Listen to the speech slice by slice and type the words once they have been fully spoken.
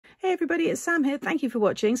Hey everybody, it's Sam here. Thank you for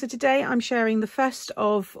watching. So today I'm sharing the first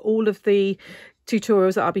of all of the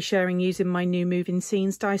tutorials that I'll be sharing using my new moving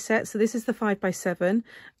scenes die set. So this is the 5x7.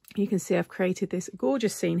 You can see I've created this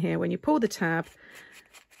gorgeous scene here. When you pull the tab,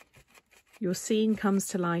 your scene comes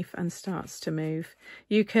to life and starts to move.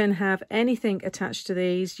 You can have anything attached to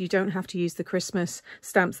these. You don't have to use the Christmas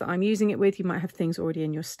stamps that I'm using it with. You might have things already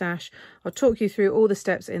in your stash. I'll talk you through all the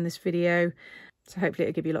steps in this video. So hopefully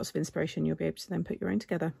it'll give you lots of inspiration. You'll be able to then put your own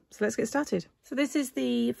together. So let's get started. So this is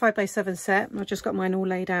the 5x7 set. I've just got mine all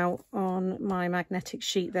laid out on my magnetic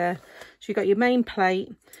sheet there. So you've got your main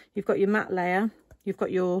plate, you've got your matte layer, you've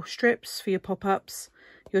got your strips for your pop-ups,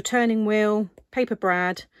 your turning wheel, paper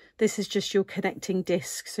brad. This is just your connecting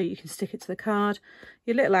disc so you can stick it to the card,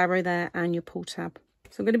 your little arrow there, and your pull tab.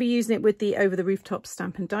 So I'm going to be using it with the Over the Rooftops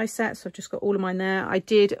stamp and die set. So I've just got all of mine there. I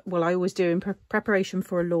always do in preparation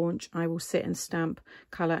for a launch. I will sit and stamp,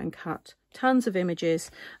 colour and cut tons of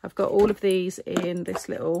images. I've got all of these in this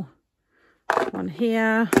little one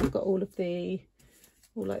here. I've got all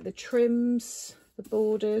like the trims, the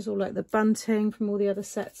borders, all like the bunting from all the other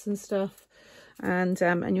sets and stuff. And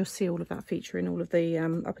you'll see all of that feature in all of the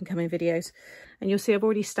up and coming videos. And you'll see I've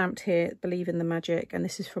already stamped here Believe in the Magic, and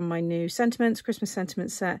this is from my new sentiments, Christmas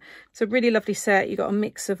sentiment set. It's a really lovely set. You've got a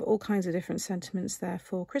mix of all kinds of different sentiments there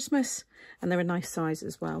for Christmas, and they're a nice size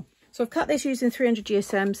as well. So I've cut this using 300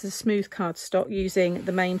 GSMs, the smooth cardstock, using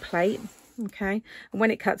the main plate. Okay, and when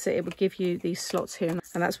it cuts it, it will give you these slots here,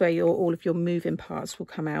 and that's where all of your moving parts will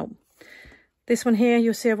come out. This one here,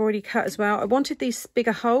 you'll see I've already cut as well. I wanted these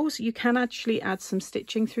bigger holes. You can actually add some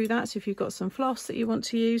stitching through that. So if you've got some floss that you want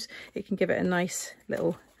to use, it can give it a nice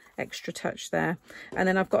little extra touch there. And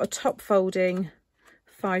then I've got a top folding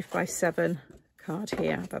 5x7 card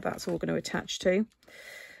here that's all going to attach to.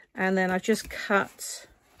 And then I've just cut,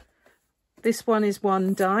 this one is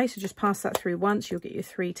one die, so just pass that through once. You'll get your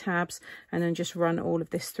 3 tabs, and then just run all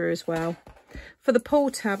of this through as well. For the pull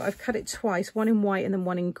tab, I've cut it twice, one in white and then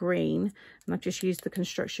one in green, and I've just used the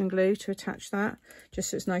construction glue to attach that, just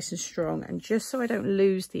so it's nice and strong. And just so I don't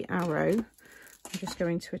lose the arrow, I'm just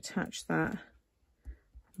going to attach that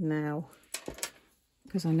now,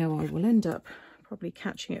 because I know I will end up probably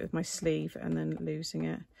catching it with my sleeve and then losing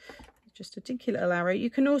it. Just a dinky little arrow. You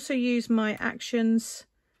can also use my Actions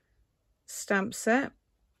stamp set,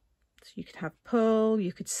 so you could have pull,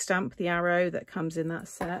 you could stamp the arrow that comes in that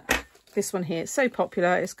set. This one here, it's so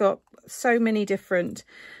popular. It's got so many different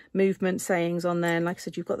movement sayings on there, and like I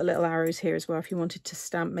said, you've got the little arrows here as well. If you wanted to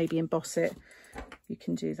stamp, maybe emboss it, you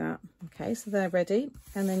can do that. Okay, so they're ready.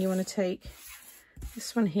 And then you want to take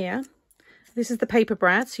this one here. This is the paper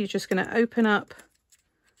brad, so you're just going to open up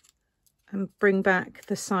and bring back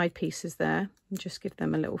the side pieces there and just give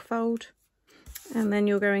them a little fold. And then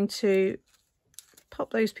you're going to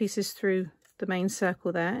pop those pieces through the main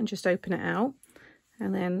circle there and just open it out.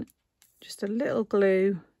 And then just a little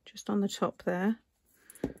glue just on the top there.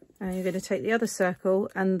 And you're going to take the other circle,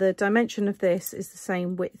 and the dimension of this is the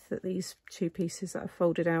same width that these 2 pieces that are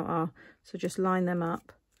folded out are. So just line them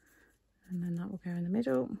up, and then that will go in the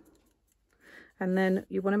middle. And then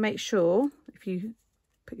you want to make sure, if you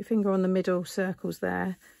put your finger on the middle circles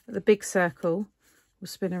there, that the big circle will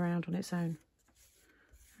spin around on its own.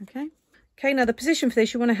 Okay, now the position for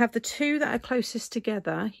this, you want to have the 2 that are closest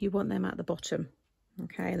together, you want them at the bottom.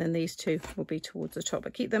 Okay, and then these 2 will be towards the top,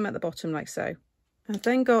 but keep them at the bottom like so. I've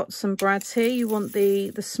then got some brads here. You want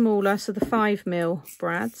the smaller, so the 5mm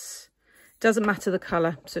brads. Doesn't matter the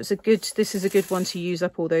colour, so this is a good one to use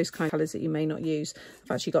up all those kind of colours that you may not use.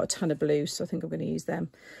 I've actually got a ton of blues, so I think I'm going to use them.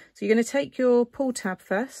 So you're going to take your pull tab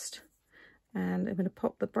first, and I'm going to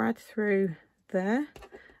pop the brad through there,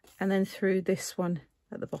 and then through this one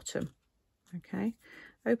at the bottom. Okay,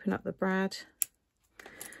 open up the brad.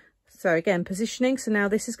 So again, positioning. So now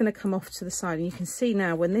this is going to come off to the side, and you can see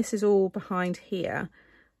now when this is all behind here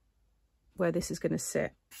where this is going to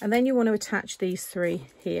sit. And then you want to attach these 3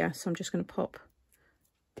 here. So I'm just going to pop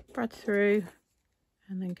brad through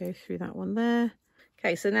and then go through that one there.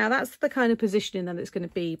 Okay, so now that's the kind of positioning that it's going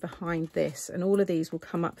to be behind this, and all of these will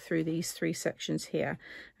come up through these 3 sections here,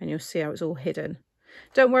 and you'll see how it's all hidden.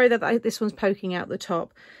 Don't worry that this one's poking out the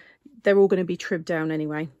top. They're all going to be trimmed down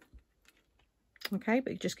anyway. Okay,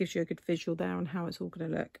 but it just gives you a good visual there on how it's all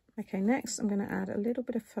going to look. Okay, next I'm going to add a little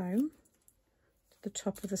bit of foam to the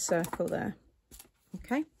top of the circle there.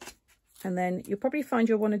 Okay, and then you'll probably find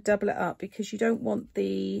you'll want to double it up, because you don't want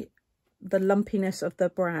the lumpiness of the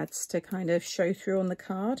brads to kind of show through on the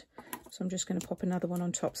card. So I'm just going to pop another one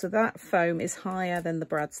on top. So that foam is higher than the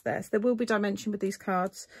brads there. So there will be dimension with these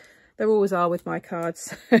cards. There always are with my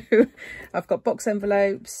cards. So I've got box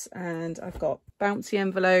envelopes and I've got bouncy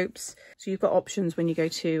envelopes. So you've got options when you go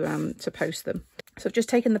to post them. So I've just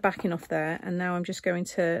taken the backing off there, and now I'm just going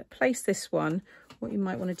to place this one. What you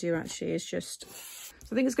might want to do actually is just,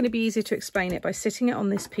 I think it's going to be easier to explain it by sitting it on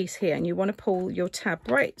this piece here, and you want to pull your tab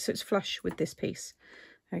right so it's flush with this piece.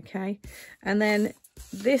 Okay, and then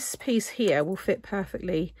this piece here will fit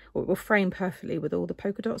perfectly, or it will frame perfectly with all the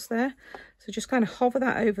polka dots there. So just kind of hover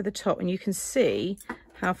that over the top, and you can see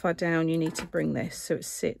how far down you need to bring this so it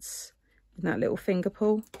sits in that little finger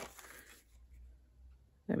pull.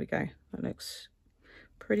 There we go. That looks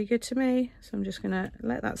pretty good to me. So I'm just going to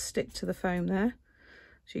let that stick to the foam there.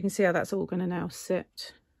 So you can see how that's all going to now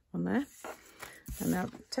sit on there. And now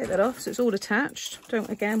take that off, so it's all attached. Don't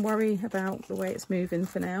again worry about the way it's moving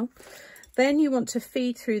for now. Then you want to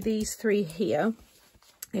feed through these three here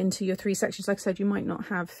into your three sections. Like I said, you might not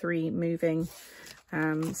have three moving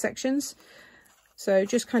sections. So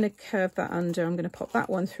just kind of curve that under. I'm going to pop that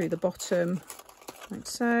one through the bottom like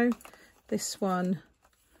so. This one,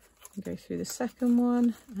 go through the second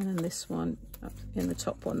one, and then this one up in the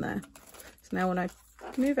top one there. So now when I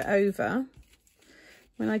move it over,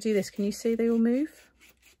 when I do this, can you see they all move?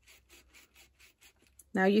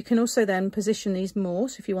 Now you can also then position these more.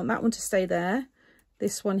 So if you want that one to stay there,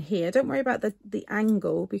 this one here, don't worry about the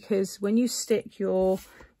angle, because when you stick your,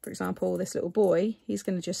 for example, this little boy, he's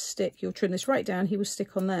going to just stick, you'll trim this right down, he will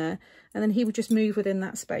stick on there, and then he will just move within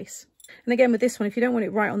that space. And again with this one, if you don't want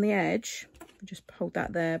it right on the edge, just hold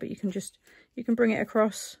that there, but you can bring it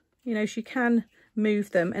across, you know, so you can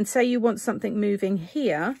move them. And say you want something moving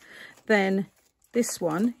here, then this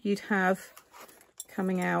one you'd have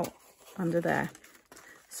coming out under there.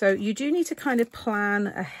 So you do need to kind of plan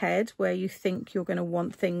ahead where you think you're going to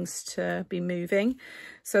want things to be moving.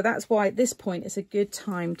 So that's why at this point it's a good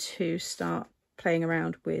time to start playing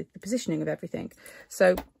around with the positioning of everything.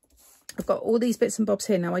 So I've got all these bits and bobs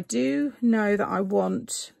here. Now I do know that I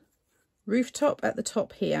want rooftop at the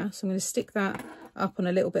top here. So I'm going to stick that up on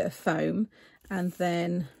a little bit of foam. And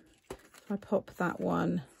then if I pop that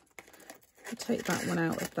one, I'll take that one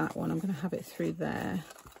out of that one. I'm going to have it through there.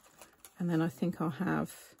 And then I think I'll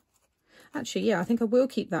have, actually, yeah, I think I will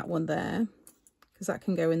keep that one there because that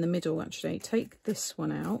can go in the middle actually. Take this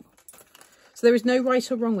one out. So there is no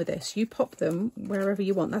right or wrong with this. You pop them wherever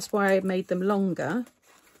you want. That's why I made them longer.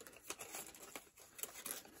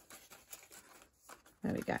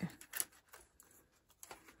 There we go.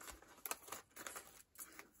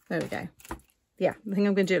 There we go. Yeah, I think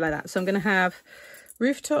I'm going to do it like that. So I'm going to have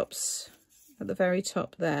rooftops at the very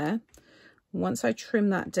top there. Once I trim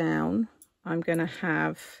that down, I'm going to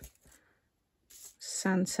have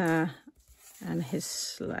Santa and his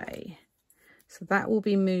sleigh. So that will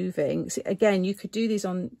be moving. See, again, you could do these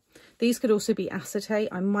on, these could also be acetate.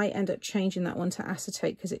 I might end up changing that one to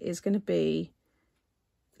acetate because it is going to be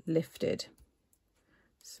lifted.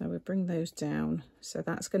 So we'll bring those down. So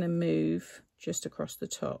that's going to move just across the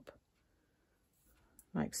top,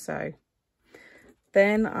 like so.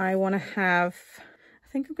 Then I want to have,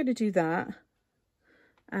 I think I'm going to do that.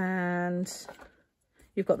 And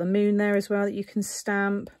you've got the moon there as well that you can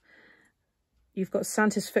stamp. You've got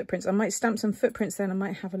Santa's footprints. I might stamp some footprints then. I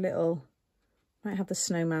might have a little, might have the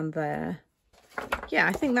snowman there. Yeah,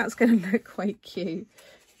 I think that's going to look quite cute.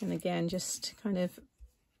 And again, just kind of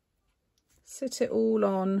sit it all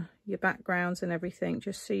on your backgrounds and everything,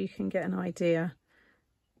 just so you can get an idea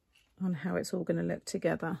on how it's all going to look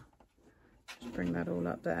together. Just bring that all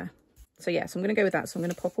up there. So yeah, so I'm going to go with that. So I'm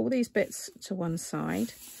going to pop all these bits to one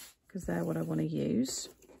side because they're what I want to use.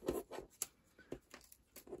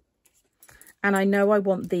 And I know I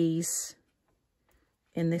want these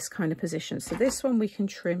in this kind of position. So this one we can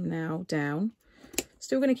trim now down.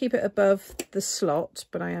 Still going to keep it above the slot,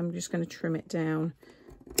 but I am just going to trim it down.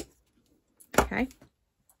 Okay.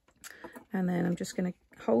 And then I'm just going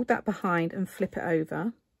to hold that behind and flip it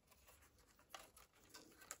over.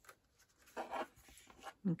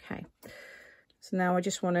 Okay, so now I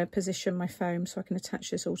just want to position my foam so I can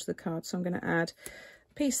attach this all to the card. So I'm going to add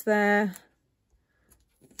a piece there,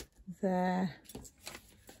 there,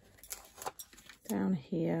 down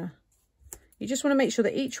here. You just want to make sure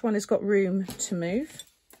that each one has got room to move.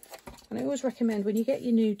 And I always recommend when you get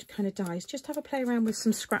your new kind of dies, just have a play around with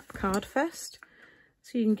some scrap card first,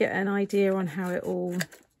 so you can get an idea on how it all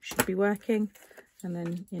should be working. And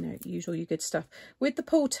then, you know, use all your good stuff. With the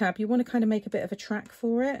pull tab, you want to kind of make a bit of a track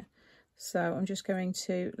for it. So I'm just going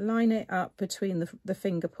to line it up between the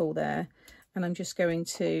finger pull there. And I'm just going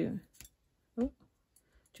to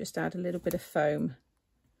just add a little bit of foam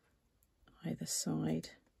either side,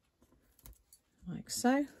 like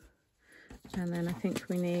so. And then I think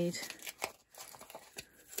we need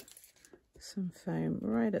some foam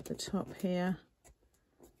right at the top here.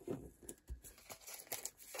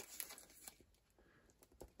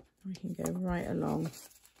 We can go right along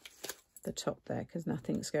the top there because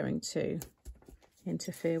nothing's going to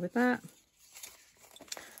interfere with that.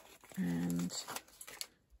 And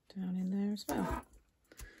down in there as well.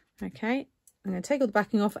 Okay, I'm going to take all the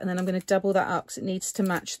backing off and then I'm going to double that up because it needs to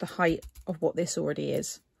match the height of what this already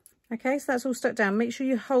is. Okay, so that's all stuck down. Make sure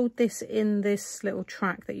you hold this in this little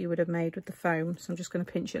track that you would have made with the foam. So I'm just going to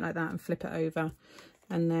pinch it like that and flip it over.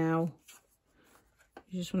 And now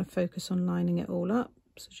you just want to focus on lining it all up.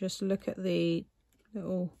 So just look at the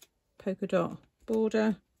little polka dot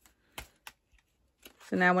border.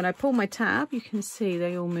 So now when I pull my tab, you can see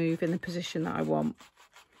they all move in the position that I want.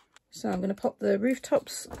 So I'm going to pop the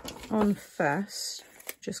Rooftops on first.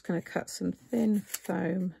 Just going to cut some thin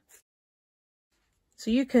foam. So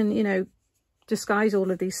you can, you know, disguise all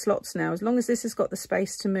of these slots now. As long as this has got the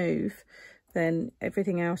space to move, then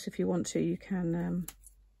everything else, if you want to, you can,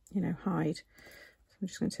 you know, hide. So I'm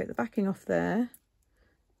just going to take the backing off there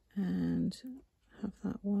and have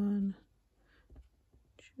that one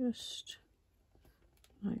just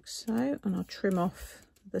like so, and I'll trim off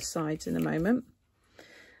the sides in a moment.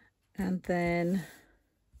 And then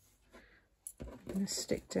I'm going to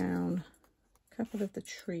stick down a couple of the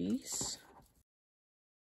trees.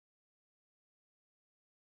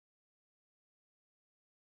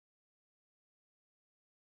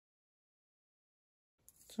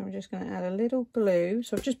 So I'm just going to add a little glue.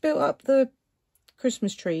 So I've just built up the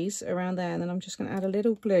Christmas trees around there, and then I'm just going to add a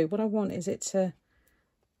little glue. What I want is it to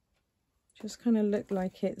just kind of look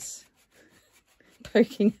like it's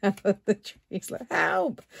poking out of the trees, like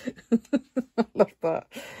help. I love that.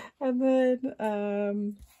 And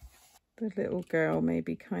then the little girl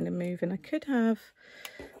maybe kind of moving. I could have,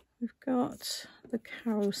 we've got the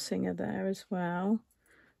carol singer there as well.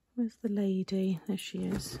 Where's the lady? There she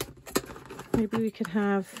is. Maybe we could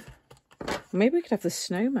have the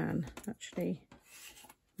snowman actually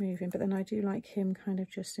moving, but then I do like him kind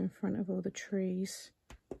of just in front of all the trees.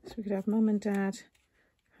 So we could have mum and dad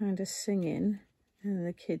kind of singing and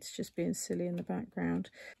the kids just being silly in the background.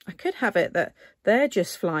 I could have it that they're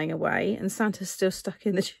just flying away and Santa's still stuck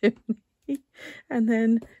in the chimney. And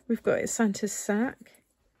then we've got Santa's sack.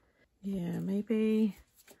 Yeah, maybe.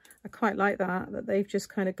 I quite like that they've just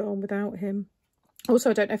kind of gone without him.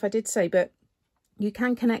 Also, I don't know if I did say, but you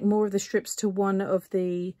can connect more of the strips to one of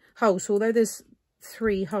the holes. So although there's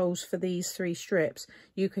 3 holes for these 3 strips,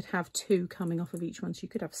 you could have 2 coming off of each one. So you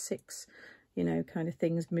could have 6, you know, kind of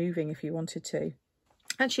things moving if you wanted to.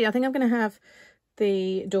 Actually, I think I'm going to have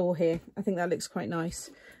the door here. I think that looks quite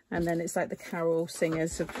nice. And then it's like the carol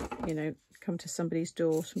singers have, you know, come to somebody's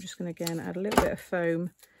door. So I'm just going to, again, add a little bit of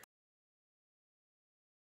foam.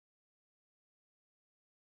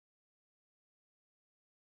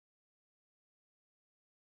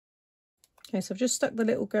 Okay, so I've just stuck the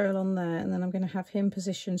little girl on there, and then I'm going to have him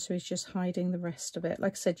positioned so he's just hiding the rest of it.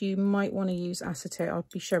 Like I said, you might want to use acetate. I'll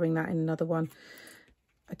be showing that in another one.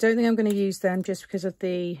 I don't think I'm going to use them just because of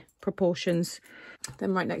the proportions.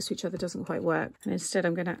 Them right next to each other doesn't quite work. And instead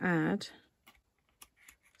I'm going to add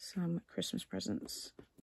some Christmas presents.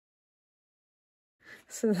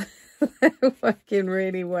 So they're working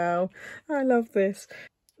really well. I love this.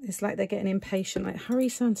 It's like they're getting impatient, like, hurry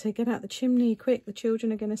Santa, get out the chimney, quick, the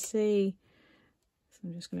children are going to see. So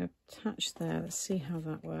I'm just going to attach there. Let's see how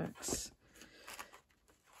that works.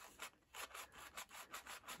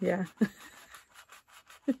 Yeah.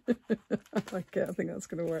 I like it. I think that's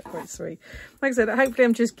going to work quite sweet. Like I said, hopefully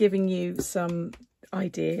I'm just giving you some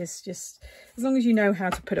ideas. Just as long as you know how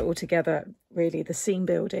to put it all together, really, the scene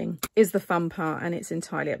building is the fun part, and it's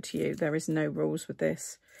entirely up to you. There is no rules with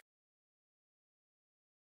this.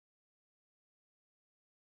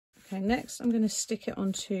 Okay, next I'm going to stick it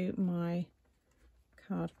onto my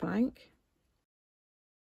card blank.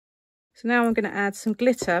 So now I'm going to add some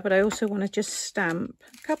glitter, but I also want to just stamp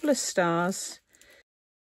a couple of stars.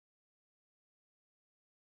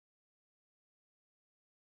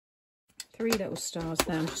 Three little stars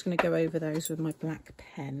there. I'm just going to go over those with my black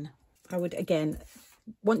pen. I would, again,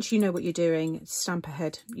 once you know what you're doing, stamp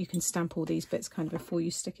ahead. You can stamp all these bits kind of before you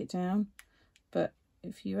stick it down. But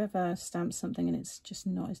if you ever stamp something and it's just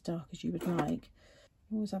not as dark as you would like,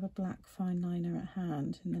 always have a black fine liner at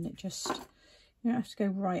hand, and then it just, you don't have to go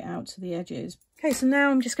right out to the edges. Okay, so now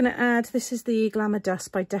I'm just going to add, this is the Glamour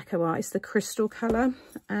Dust by Deco Art. It's the crystal colour,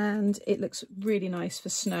 and it looks really nice for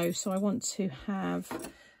snow. So I want to have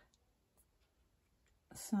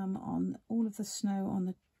some on all of the snow on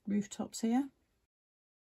the rooftops here.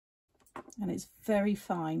 And it's very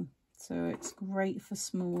fine. So it's great for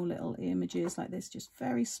small little images like this, just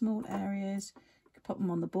very small areas. You can pop them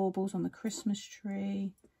on the baubles on the Christmas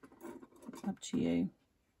tree. It's up to you.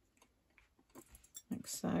 Like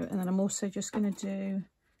so. And then I'm also just going to do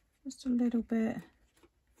just a little bit,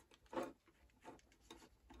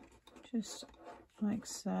 just like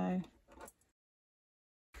so.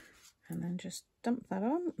 And then just dump that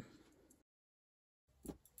on.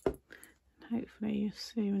 Hopefully you'll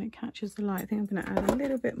see when it catches the light. I think I'm going to add a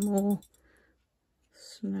little bit more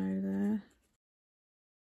snow there.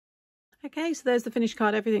 Okay, so there's the finished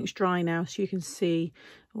card. Everything's dry now, so you can see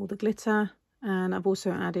all the glitter. And I've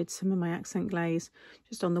also added some of my accent glaze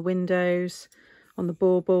just on the windows, on the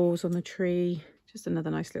baubles, on the tree. Just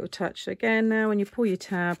another nice little touch. So again, now when you pull your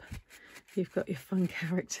tab, you've got your fun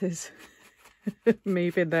characters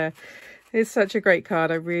moving there. It's such a great card.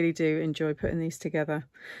 I really do enjoy putting these together.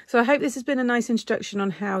 So I hope this has been a nice introduction on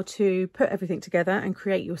how to put everything together and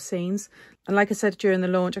create your scenes. And like I said during the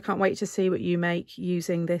launch, I can't wait to see what you make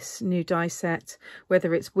using this new die set,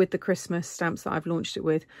 whether it's with the Christmas stamps that I've launched it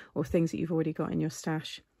with or things that you've already got in your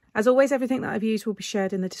stash. As always, everything that I've used will be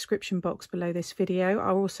shared in the description box below this video.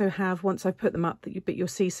 I'll also have, once I've put them up, but you'll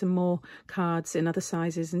see some more cards in other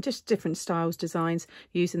sizes and just different styles, designs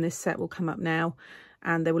using this set will come up now.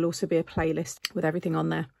 And there will also be a playlist with everything on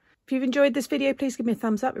there. If you've enjoyed this video, please give me a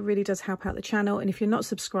thumbs up. It really does help out the channel. And if you're not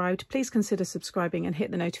subscribed, please consider subscribing and hit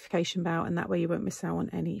the notification bell. And that way you won't miss out on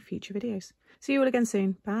any future videos. See you all again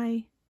soon. Bye.